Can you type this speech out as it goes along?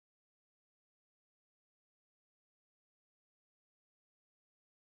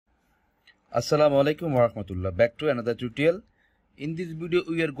Assalamualaikum warahmatullah. Back to another tutorial. In this video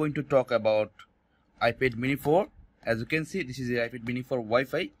we are going to talk about iPad mini 4. As you can see, this is the iPad mini 4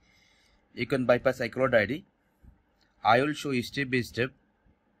 Wi-Fi. You can bypass iCloud ID. I will show you step by step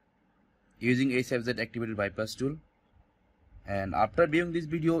using 𝐴𝐶 activator bypass tool. And after viewing this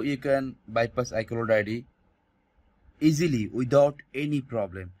video, you can bypass iCloud ID easily without any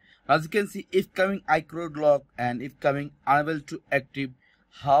problem. As you can see, if coming iCloud lock and if coming unable to active,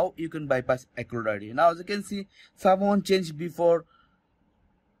 how you can bypass iCloud ID. Now as you can see, someone changed before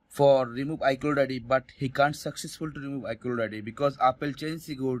for remove iCloud ID, but he can't successful to remove iCloud ID because Apple changed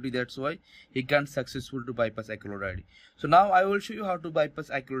security. That's why he can't successful to bypass iCloud ID. So now I will show you how to bypass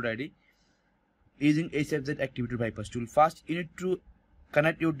iCloud ID using 𝐴𝐶 activator bypass tool. First, you need to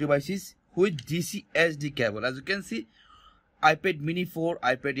connect your devices with DC SD cable. As you can see, iPad mini 4,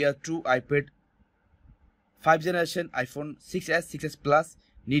 iPad Air 2, iPad 5th generation, iPhone 6s, 6s Plus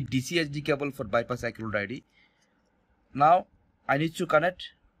need DC SD cable for bypass iCloud ID. Now I need to connect.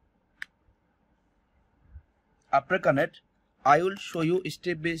 After connect, I will show you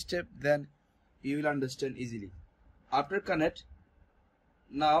step by step, then you will understand easily. After connect,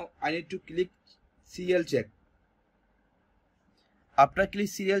 now I need to click serial check. After click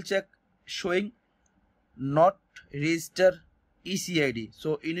serial check, showing not register 𝐒𝐶ID.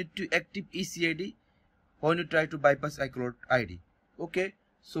 So you need to active 𝐒𝐶ID when you try to bypass iCloud ID. Okay,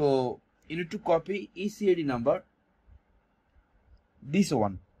 so you need to copy 𝐒𝐶ID number, this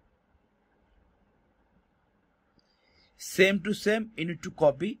one. Same to same, you need to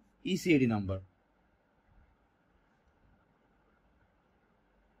copy 𝐒𝐶ID number.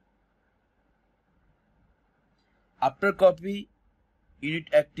 After copy, you need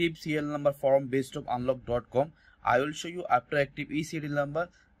active serial number form based of unlock.com. I will show you after active 𝐒𝐶ID number,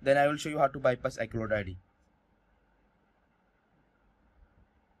 then I will show you how to bypass iCloud ID.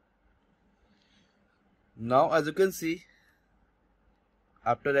 Now as you can see,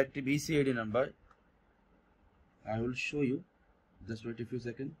 after active 𝐒𝐶ID number, I will show you. Just wait a few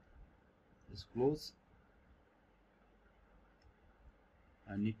seconds. Just close.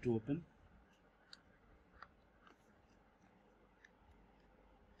 I need to open.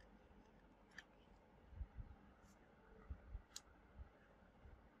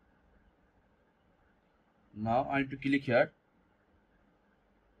 Now I need to click here.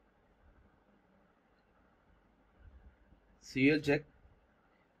 Serial check.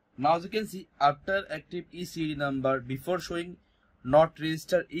 Now as you can see, after active 𝐒𝐶ID number, before showing not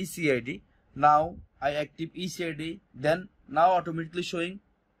register 𝐒𝐶ID, now I active 𝐒𝐶ID, then now automatically showing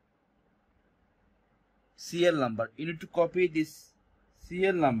serial number. You need to copy this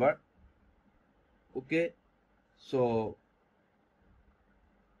serial number. Okay, so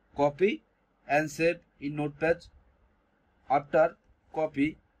copy and save in notepad. After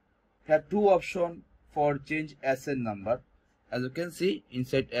copy, have two options for change SN number. As you can see,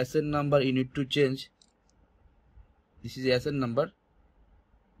 inside SN number you need to change. This is SN number,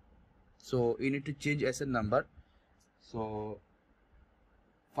 so you need to change SN number. So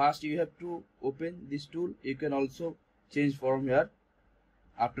first you have to open this tool. You can also change from here.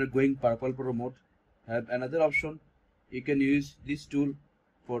 After going purple pro mode, have another option. You can use this tool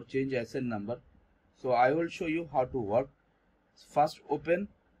for change SN number. So I will show you how to work. First open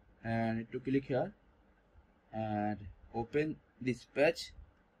and need to click here and open this page.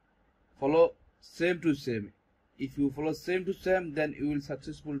 Follow same to same. If you follow same to same, then you will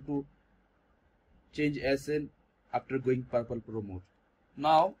successful to change SN after going purple pro mode.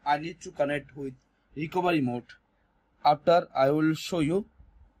 Now I need to connect with recovery mode. After I will show you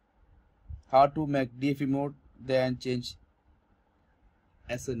how to make DFE mode, then change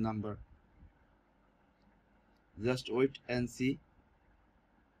SN number. Just wait and see.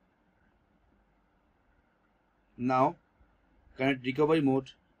 Now connect recovery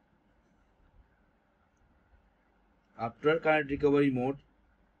mode. After connect recovery mode,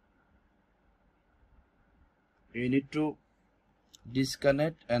 you need to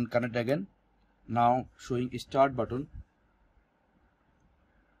disconnect and connect again. Now showing start button.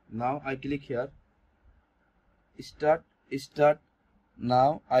 Now I click here, start.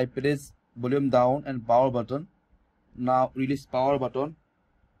 Now I press volume down and power button. Now release power button.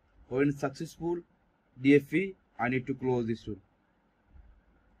 When successful DFE, I need to close this tool.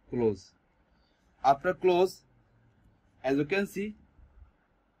 Close. After close, as you can see,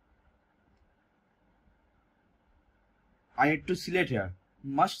 I need to select here.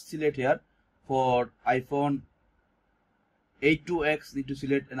 Must select here. For iPhone 8 2X, need to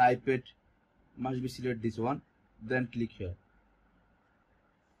select an iPad. Must be select this one. Then click here.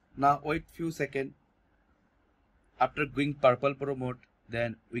 Now wait few seconds. After going purple pro mode,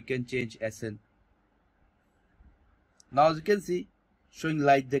 then we can change SN. Now as you can see, showing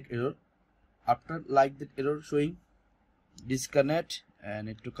like that error. After like that error showing, disconnect and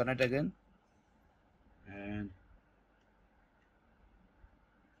need to connect again and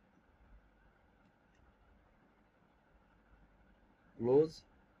close.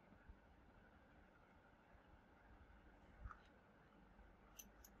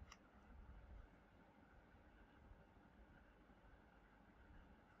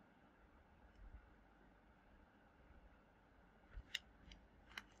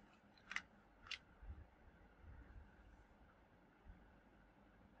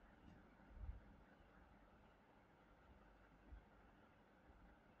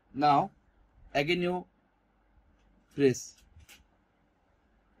 Now again you press.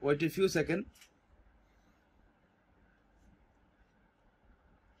 Wait a few seconds.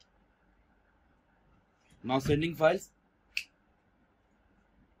 Now sending files.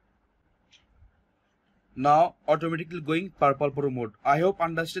 Now automatically going purple pro mode. I hope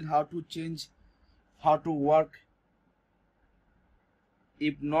understand how to change, how to work.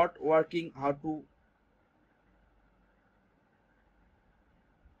 If not working, how to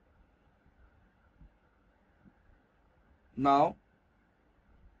now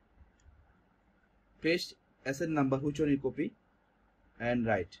paste SN number which one you copy and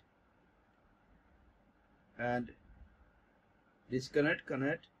write and disconnect,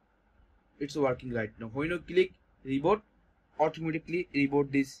 connect. It's working right now. When you click reboot, automatically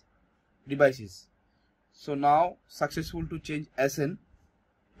reboot these devices. So now successful to change SN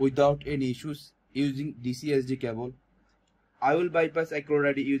without any issues using DC SD cable. I will bypass iCloud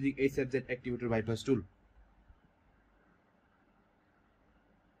ID using 𝐻𝐴𝐵𝐺 activator bypass tool.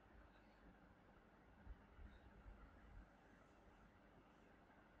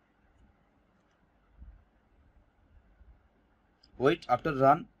 Wait, after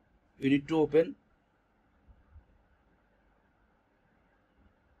run, you need to open.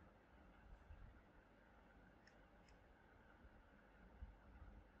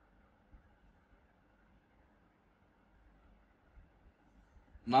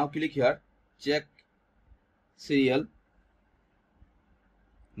 Now click here, check serial.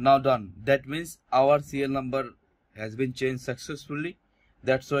 Now done. That means our serial number has been changed successfully.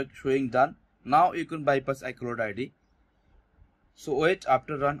 That's why showing done. Now you can bypass iCloud ID. So wait,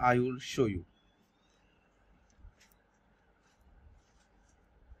 after run I will show you.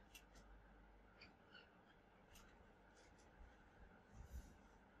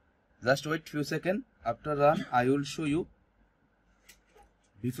 Just wait few seconds. After run I will show you.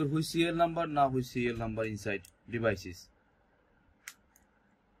 Before which serial number, now which serial number inside devices.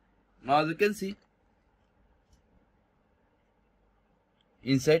 Now as you can see,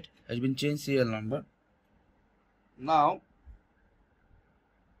 inside has been changed serial number. Now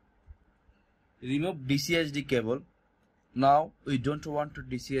remove DC SD cable. Now we don't want to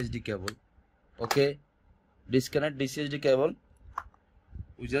DC SD cable. Okay, disconnect DC SD cable.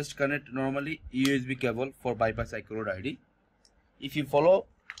 We just connect normally USB cable for bypass iCloud ID. If you follow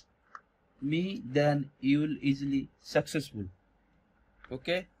me, then you will easily successful.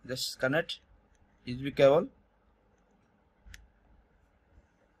 Okay, just connect USB cable.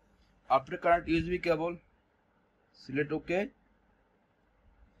 After connect USB cable, select OK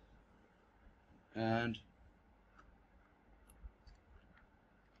and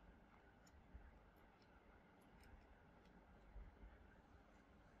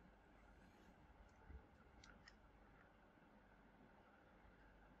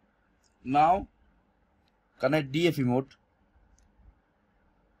now connect DFE mode.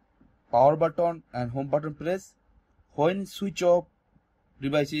 Power button and home button press. When switch off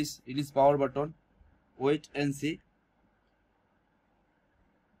devices, it is power button. Wait and see.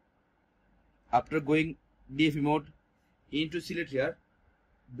 After going DFE mode, into select here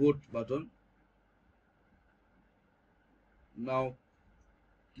boot button. Now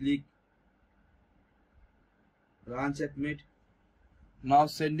click run checkmate. Now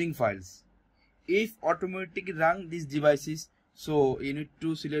sending files. If automatically run these devices, so you need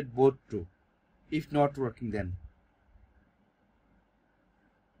to select both too. If not working, then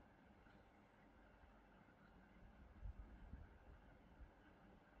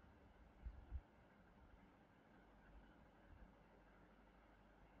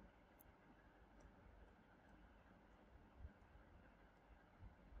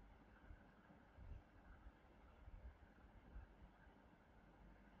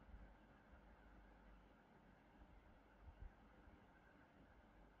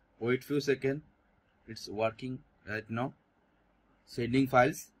wait few seconds. It's working right now. Sending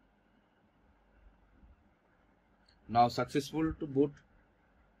files. Now successful to boot.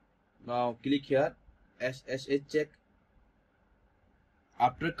 Now click here SSH check.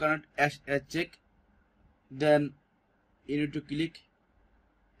 After connect SSH check, then you need to click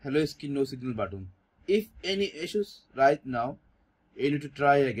hello skin no signal button. If any issues right now, you need to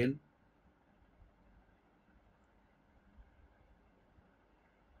try again.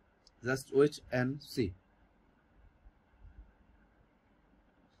 Just wait and see.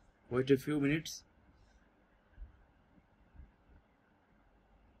 Wait a few minutes.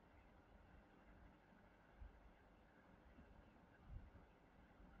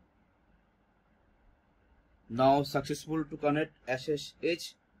 Now successful to connect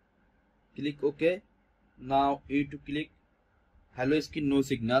SSH. Click OK. Now you need to click hello skin no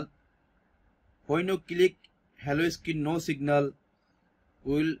signal. When you click hello skin no signal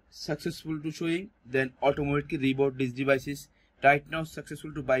will successful to showing, then automatically reboot these devices. Right now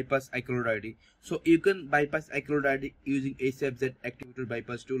successful to bypass iCloud ID. So you can bypass iCloud ID using 𝐴𝐶 activator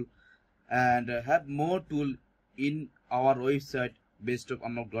bypass tool, and have more tool in our website based of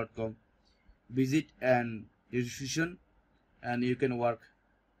unlock.com. Visit and registration, and you can work.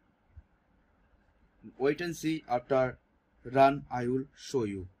 Wait and see. After run I will show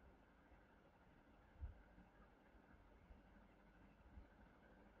you.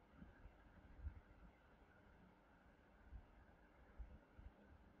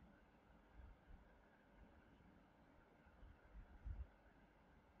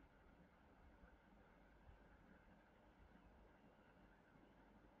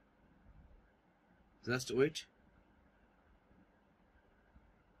 Just wait.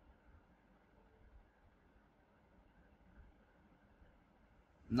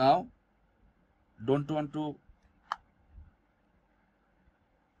 Now don't want to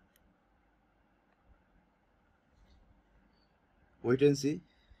wait and see.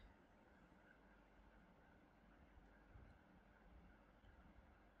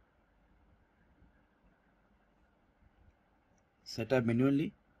 Set up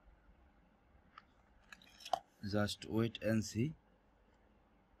manually. Just wait and see.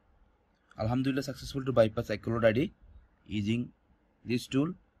 Alhamdulillah, successful to bypass iCloud ID using this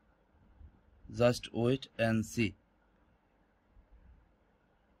tool. Just wait and see.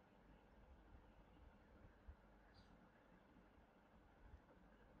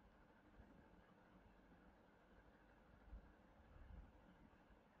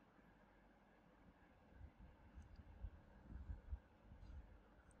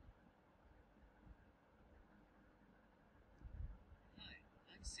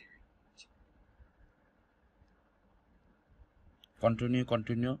 Continue.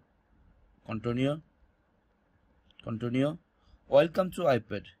 Welcome to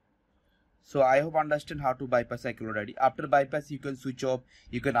iPad. So I hope understand how to bypass iCloud ID. After bypass, you can switch off,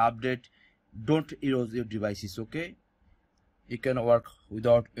 you can update. Don't erase your devices, okay? You can work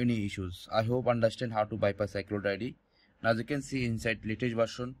without any issues. I hope understand how to bypass iCloud ID. Now as you can see inside latest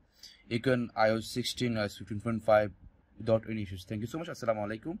version, you can iOS 16, iOS 15.5 without any issues. Thank you so much. Assalamu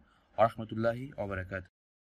alaikum wa rahmatullahi wa barakatuh.